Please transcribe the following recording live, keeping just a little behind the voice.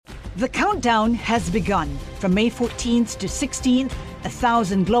The countdown has begun. From May 14th to 16th,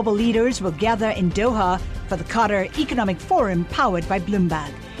 1,000 global leaders will gather in Doha for the Qatar Economic Forum powered by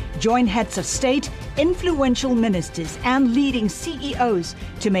Bloomberg. Join heads of state, influential ministers, and leading CEOs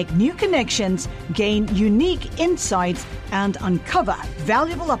to make new connections, gain unique insights, and uncover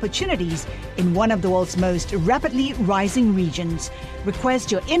valuable opportunities in one of the world's most rapidly rising regions.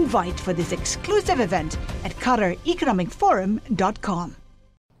 Request your invite for this exclusive event at QatarEconomicForum.com.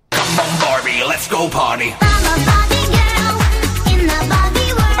 Come on, Barbie, let's go party. I'm a Barbie girl in the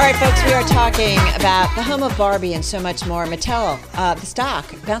Barbie world. All right, folks, we are talking about the home of Barbie and so much more. Mattel, the stock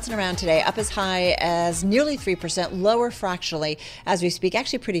bouncing around today, up as high as nearly 3%, lower fractionally as we speak,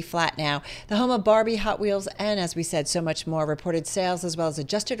 actually pretty flat now. The home of Barbie, Hot Wheels, and as we said, so much more. Reported sales as well as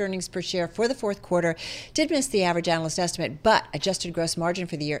adjusted earnings per share for the fourth quarter did miss the average analyst estimate, but adjusted gross margin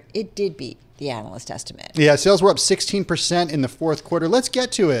for the year, it did beat the analyst estimate. Yeah, sales were up 16% in the fourth quarter. Let's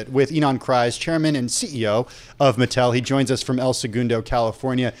get to it with Ynon Kreiz, chairman and CEO of Mattel. He joins us from El Segundo,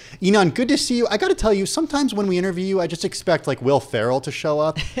 California. Ynon, good to see you. I got to tell you, sometimes when we interview you, I just expect like Will Ferrell to show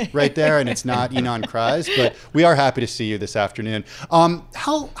up right there, and it's not Ynon Kreiz. But we are happy to see you this afternoon.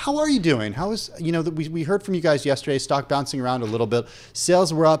 How are you doing? How is we heard from you guys yesterday. Stock bouncing around a little bit.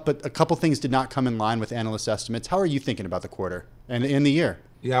 Sales were up, but a couple things did not come in line with analyst estimates. How are you thinking about the quarter and in the year?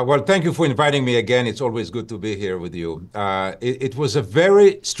 Yeah, well, thank you for inviting me again. It's always good to be here with you. It was a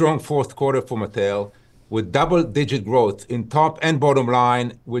very strong fourth quarter for Mattel with double-digit growth in top and bottom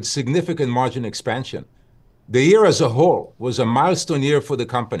line with significant margin expansion. The year as a whole was a milestone year for the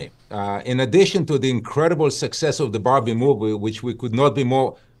company. In addition to the incredible success of the Barbie movie, which we could not be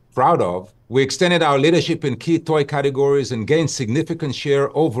more proud of, we extended our leadership in key toy categories and gained significant share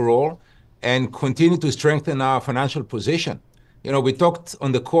overall and continued to strengthen our financial position. You know, we talked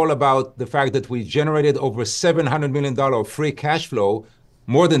on the call about the fact that we generated over $700 million of free cash flow,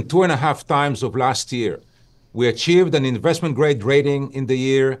 more than 2.5 times of last year. We achieved an investment grade rating in the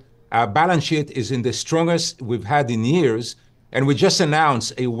year. Our balance sheet is in the strongest we've had in years. And we just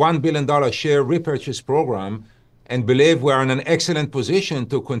announced a $1 billion share repurchase program and believe we are in an excellent position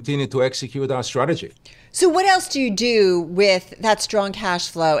to continue to execute our strategy. So what else do you do with that strong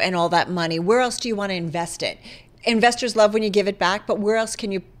cash flow and all that money? Where else do you want to invest it? Investors love when you give it back, but where else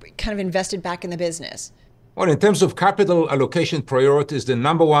can you kind of invest it back in the business? Well, in terms of capital allocation priorities, the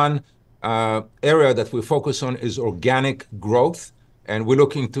number one area that we focus on is organic growth. And we're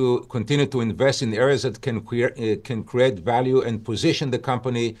looking to continue to invest in areas that can create value and position the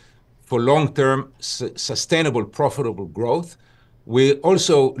company for long-term, sustainable, profitable growth. We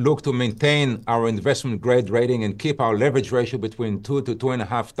also look to maintain our investment grade rating and keep our leverage ratio between 2 to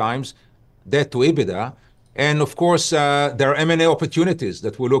 2.5 times debt to EBITDA. And of course, there are M&A opportunities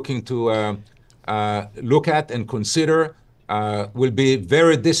that we're looking to look at and consider. We'll be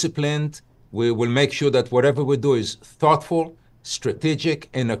very disciplined. We will make sure that whatever we do is thoughtful, strategic,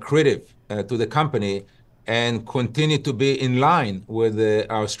 and accretive to the company and continue to be in line with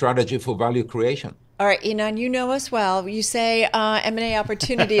our strategy for value creation. All right, Ynon, you know us well. You say M&A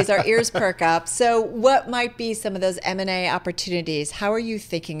opportunities, our ears perk up. So what might be some of those M&A opportunities? How are you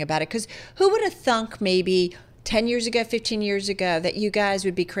thinking about it? Because who would have thunk maybe 10 years ago, 15 years ago, that you guys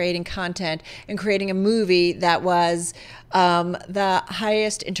would be creating content and creating a movie that was the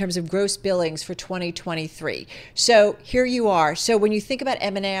highest in terms of gross billings for 2023. So here you are. So when you think about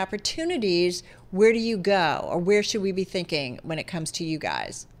M&A opportunities, where do you go, or where should we be thinking when it comes to you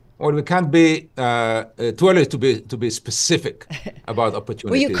guys? Well, we can't be too early to be specific about opportunities.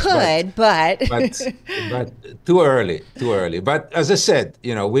 Well, you could, but too early. But as I said,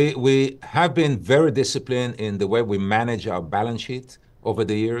 you know, we have been very disciplined in the way we manage our balance sheet over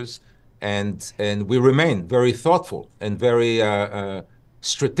the years, and we remain very thoughtful and very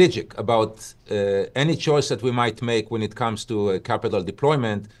strategic about any choice that we might make when it comes to capital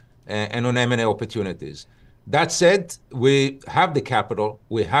deployment and on M&A opportunities. That said, we have the capital,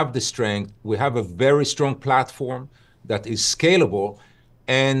 we have the strength, we have a very strong platform that is scalable,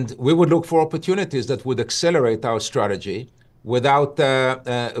 and we would look for opportunities that would accelerate our strategy without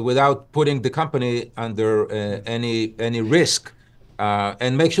putting the company under any risk,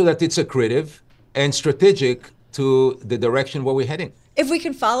 and make sure that it's accretive and strategic to the direction where we're heading. If we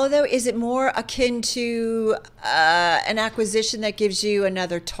can follow, though, is it more akin to an acquisition that gives you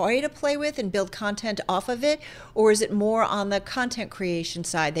another toy to play with and build content off of it? Or is it more on the content creation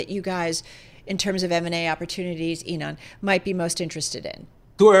side that you guys, in terms of M&A opportunities, Ynon, might be most interested in?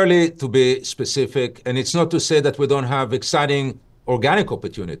 Too early to be specific. And it's not to say that we don't have exciting organic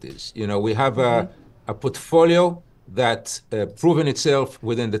opportunities. You know, we have a portfolio that's proven itself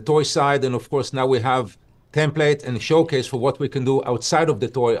within the toy side. And of course, now we have template and showcase for what we can do outside of the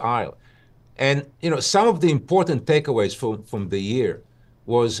toy aisle. And some of the important takeaways from the year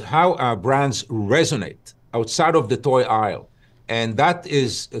was how our brands resonate outside of the toy aisle. And that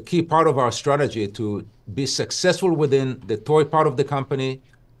is a key part of our strategy to be successful within the toy part of the company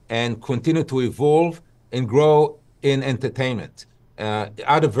and continue to evolve and grow in entertainment,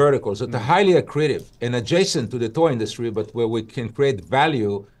 other verticals that are highly accretive and adjacent to the toy industry, but where we can create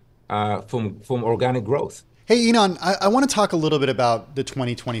value from organic growth. Hey, Ynon, I want to talk a little bit about the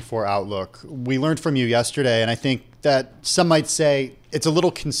 2024 outlook. We learned from you yesterday, and I think that some might say it's a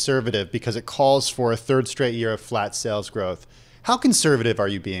little conservative because it calls for a third straight year of flat sales growth. How conservative are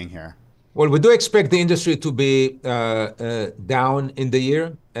you being here? Well, we do expect the industry to be down in the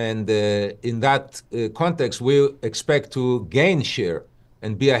year. And in that context, we expect to gain share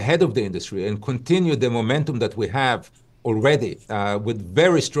and be ahead of the industry and continue the momentum that we have already with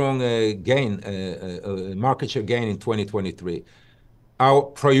very strong market share gain in 2023. Our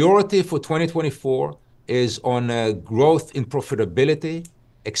priority for 2024 is on growth in profitability,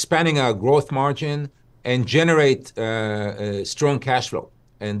 expanding our growth margin, and generate strong cash flow.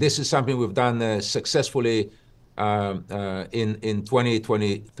 And this is something we've done successfully in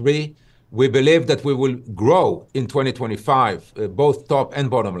 2023. We believe that we will grow in 2025, both top and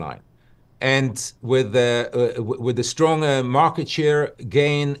bottom line. And with the strong market share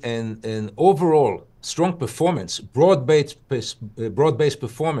gain and overall strong performance, broad-based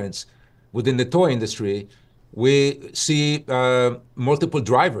performance within the toy industry, we see multiple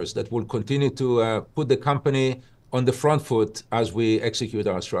drivers that will continue to put the company on the front foot as we execute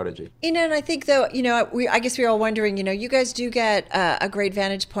our strategy. And I think, though, I guess we're all wondering, you guys do get a great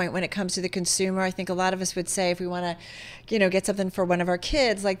vantage point when it comes to the consumer. I think a lot of us would say if we want to, get something for one of our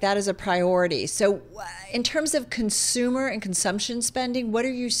kids, like that is a priority. So in terms of consumer and consumption spending, what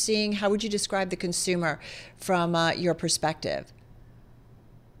are you seeing? How would you describe the consumer from your perspective?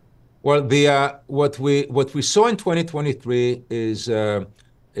 Well, what we saw in 2023 is a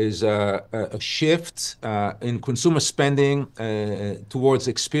shift in consumer spending towards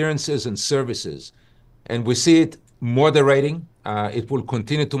experiences and services. And we see it moderating. It will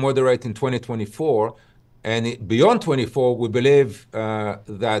continue to moderate in 2024. And beyond 24, we believe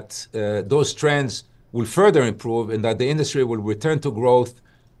that those trends will further improve and that the industry will return to growth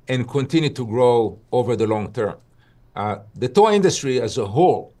and continue to grow over the long term. The toy industry as a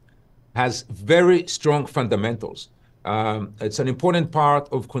whole has very strong fundamentals. It's an important part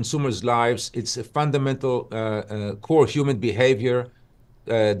of consumers' lives. It's a fundamental core human behavior.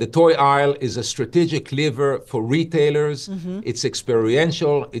 The toy aisle is a strategic lever for retailers. Mm-hmm. It's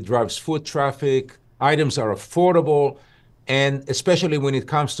experiential. It drives foot traffic. Items are affordable. And especially when it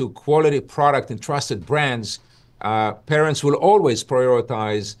comes to quality product and trusted brands, parents will always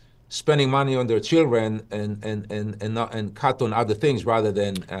prioritize spending money on their children and cut on other things rather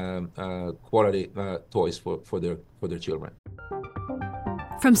than quality toys for their children.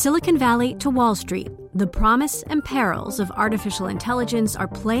 From Silicon Valley to Wall Street, the promise and perils of artificial intelligence are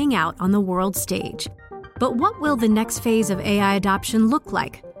playing out on the world stage. But what will the next phase of AI adoption look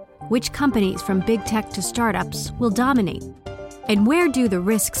like? Which companies from big tech to startups will dominate? And where do the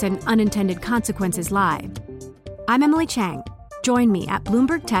risks and unintended consequences lie? I'm Emily Chang. Join me at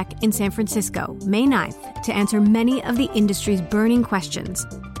Bloomberg Tech in San Francisco, May 9th, to answer many of the industry's burning questions,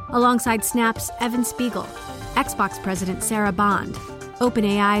 alongside Snap's Evan Spiegel, Xbox President Sarah Bond,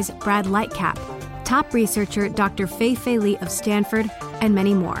 OpenAI's Brad Lightcap, top researcher Dr. Fei Li of Stanford, and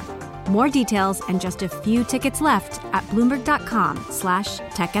many more. More details and just a few tickets left at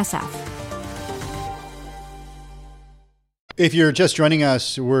Bloomberg.com/TechSF. If you're just joining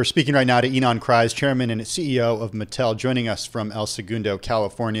us, we're speaking right now to Ynon Kreiz, Chairman and CEO of Mattel, joining us from El Segundo,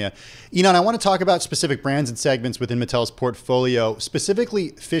 California. Ynon, I want to talk about specific brands and segments within Mattel's portfolio, specifically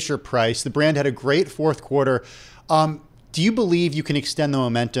Fisher-Price. The brand had a great fourth quarter. Do you believe you can extend the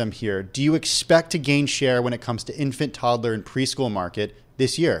momentum here? Do you expect to gain share when it comes to infant, toddler, and preschool market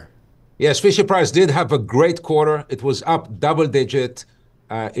this year? Yes, Fisher-Price did have a great quarter. It was up double digit.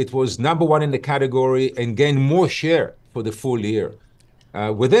 It was number one in the category and gained more share for the full year.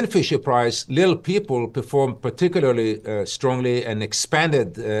 Within Fisher-Price, Little People performed particularly strongly and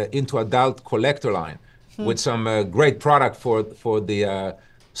expanded into adult collector line with some great product for the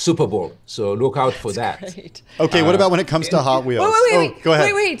Super Bowl. So look out for that. Great. Okay, what about when it comes to Hot Wheels? Wait. Go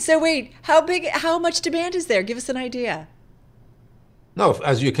ahead. Wait. How much demand is there? Give us an idea. No,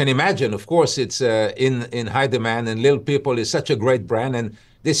 as you can imagine, of course, it's in high demand, and Little People is such a great brand, and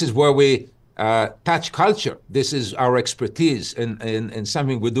this is where we touch culture. This is our expertise and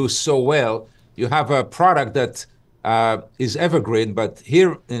something we do so well. You have a product that is evergreen, but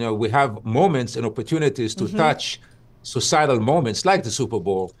here, we have moments and opportunities to touch societal moments like the Super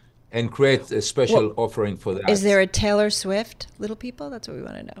Bowl and create a special offering for that. Is there a Taylor Swift Little People? That's what we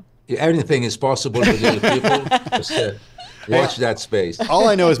want to know. Anything is possible with little people. Just watch that space. All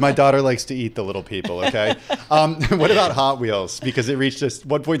I know is my daughter likes to eat the little people, okay? What about Hot Wheels? Because it reached just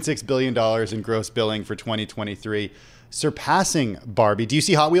 $1.6 billion in gross billing for 2023, surpassing Barbie. Do you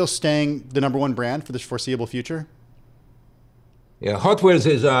see Hot Wheels staying the number one brand for the foreseeable future? Yeah, Hot Wheels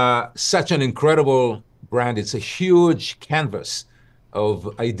is such an incredible brand. It's a huge canvas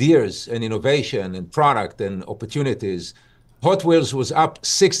of ideas and innovation and product and opportunities. Hot Wheels was up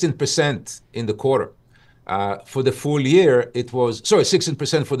 16% in the quarter. For the full year,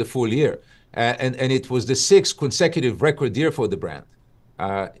 16% for the full year. And it was the sixth consecutive record year for the brand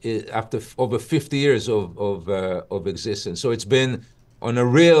after over 50 years of existence. So it's been on a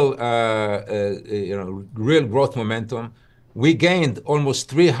real growth momentum. We gained almost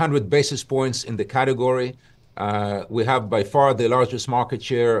 300 basis points in the category. We have by far the largest market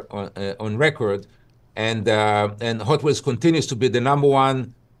share on record. And Hot Wheels continues to be the number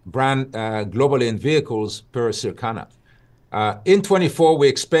one brand globally in vehicles per Circana. In 24, we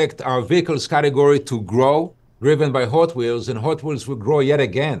expect our vehicles category to grow, driven by Hot Wheels, and Hot Wheels will grow yet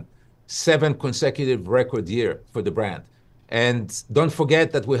again, 7 consecutive record year for the brand. And don't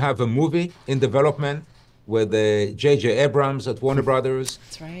forget that we have a movie in development with J.J. Abrams at Warner Brothers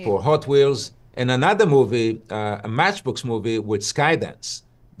for Hot Wheels, and another movie, a Matchbox movie with Skydance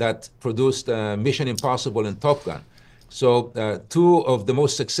that produced Mission Impossible and Top Gun. So two of the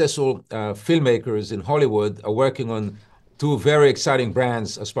most successful filmmakers in Hollywood are working on two very exciting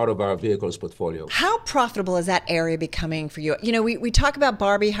brands as part of our vehicles portfolio. How profitable is that area becoming for you? We talk about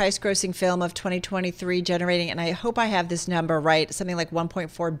Barbie, highest grossing film of 2023, generating, and I hope I have this number right, something like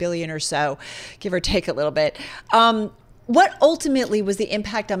 1.4 billion or so, give or take a little bit. What ultimately was the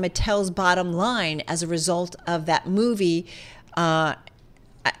impact on Mattel's bottom line as a result of that movie? I'm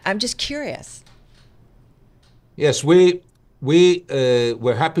just curious. Yes, we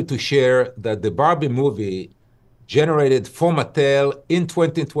were happy to share that the Barbie movie generated for Mattel in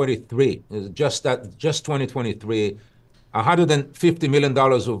 2023, just 2023, $150 million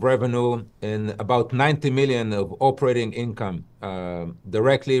of revenue and about $90 million of operating income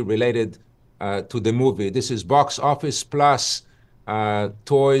directly related to the movie. This is box office plus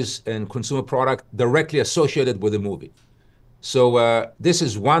toys and consumer product directly associated with the movie. So this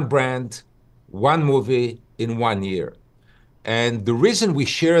is one brand, one movie in 1 year. And the reason we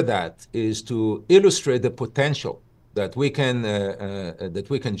share that is to illustrate the potential that we can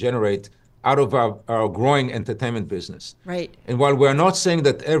generate out of our growing entertainment business. Right. And while we're not saying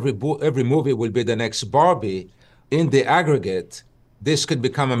that every movie will be the next Barbie, in the aggregate, this could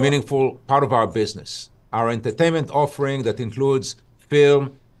become a meaningful part of our business. Our entertainment offering that includes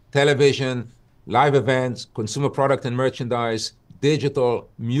film, television, live events, consumer product and merchandise, digital,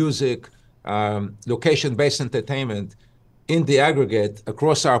 music, location-based entertainment, in the aggregate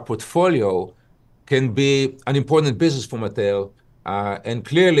across our portfolio can be an important business for Mattel. And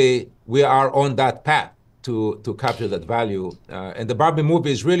clearly, we are on that path to capture that value. And the Barbie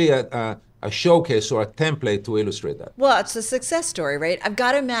movie is really a showcase or a template to illustrate that. Well, it's a success story, right? I've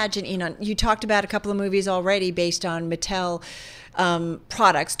got to imagine, you talked about a couple of movies already based on Mattel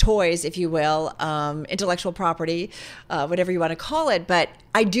products, toys, if you will, intellectual property, whatever you want to call it. But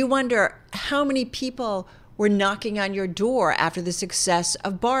I do wonder how many people were knocking on your door after the success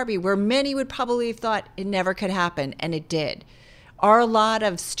of Barbie, where many would probably have thought it never could happen, and it did. Are a lot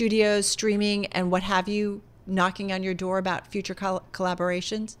of studios, streaming, and what have you, knocking on your door about future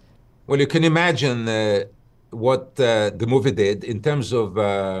collaborations? Well, you can imagine what the movie did in terms of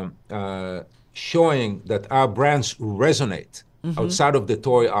showing that our brands resonate outside of the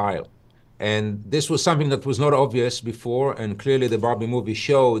toy aisle. And this was something that was not obvious before, and clearly the Barbie movie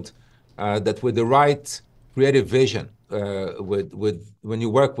showed that with the right creative vision, when you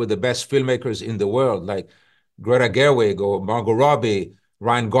work with the best filmmakers in the world, like Greta Gerwig or Margot Robbie,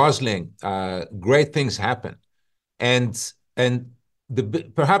 Ryan Gosling, great things happen. And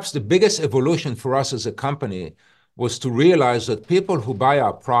perhaps the biggest evolution for us as a company was to realize that people who buy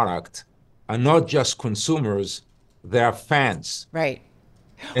our product are not just consumers, they are fans. Right.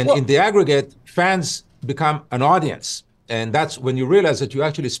 And in the aggregate, fans become an audience. And that's when you realize that you're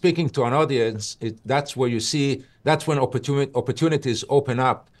actually speaking to an audience, that's where you see, that's when opportunities open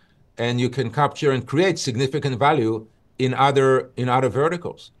up and you can capture and create significant value in other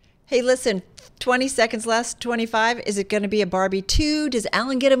verticals. Hey, listen, 20 seconds left, 25. Is it going to be a Barbie 2? Does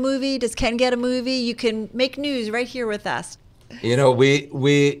Alan get a movie? Does Ken get a movie? You can make news right here with us.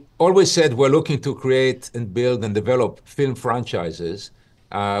 We always said we're looking to create and build and develop film franchises.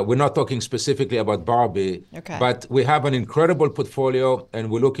 We're not talking specifically about Barbie, Okay. but we have an incredible portfolio, and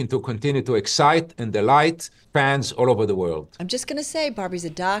we're looking to continue to excite and delight fans all over the world. I'm just going to say Barbie's a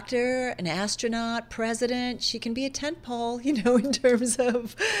doctor, an astronaut, president. She can be a tentpole, in terms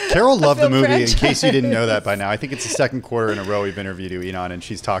of. Carol a loved the film movie, in case you didn't know franchise. that by now. I think it's the second quarter in a row we've interviewed you, Enon, and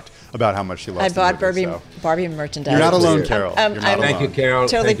she's talked about how much she loves I the bought movie. Barbie merchandise. You're not alone, Carol. I'm- You're not I'm- alone. Thank you, Carol.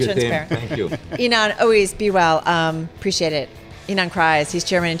 Totally Thank you, Tim. transparent. Thank you. Enon, always be well. Appreciate it. Enon Kreis, he's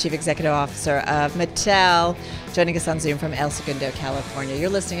Chairman and Chief Executive Officer of Mattel, joining us on Zoom from El Segundo, California.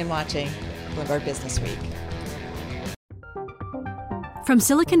 You're listening and watching Bloomberg Business Week. From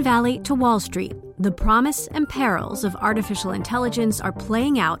Silicon Valley to Wall Street, the promise and perils of artificial intelligence are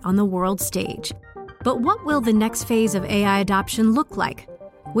playing out on the world stage. But what will the next phase of AI adoption look like?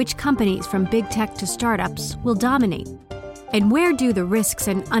 Which companies, from big tech to startups, will dominate? And where do the risks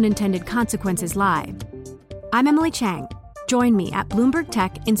and unintended consequences lie? I'm Emily Chang. Join me at Bloomberg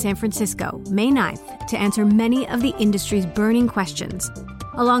Tech in San Francisco, May 9th, to answer many of the industry's burning questions,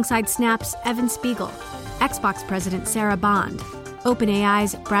 alongside Snap's Evan Spiegel, Xbox President Sarah Bond,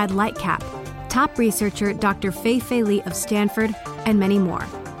 OpenAI's Brad Lightcap, top researcher Dr. Fei Li of Stanford, and many more.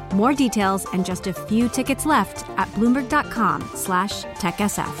 More details and just a few tickets left at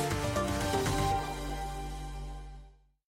Bloomberg.com/TechSF.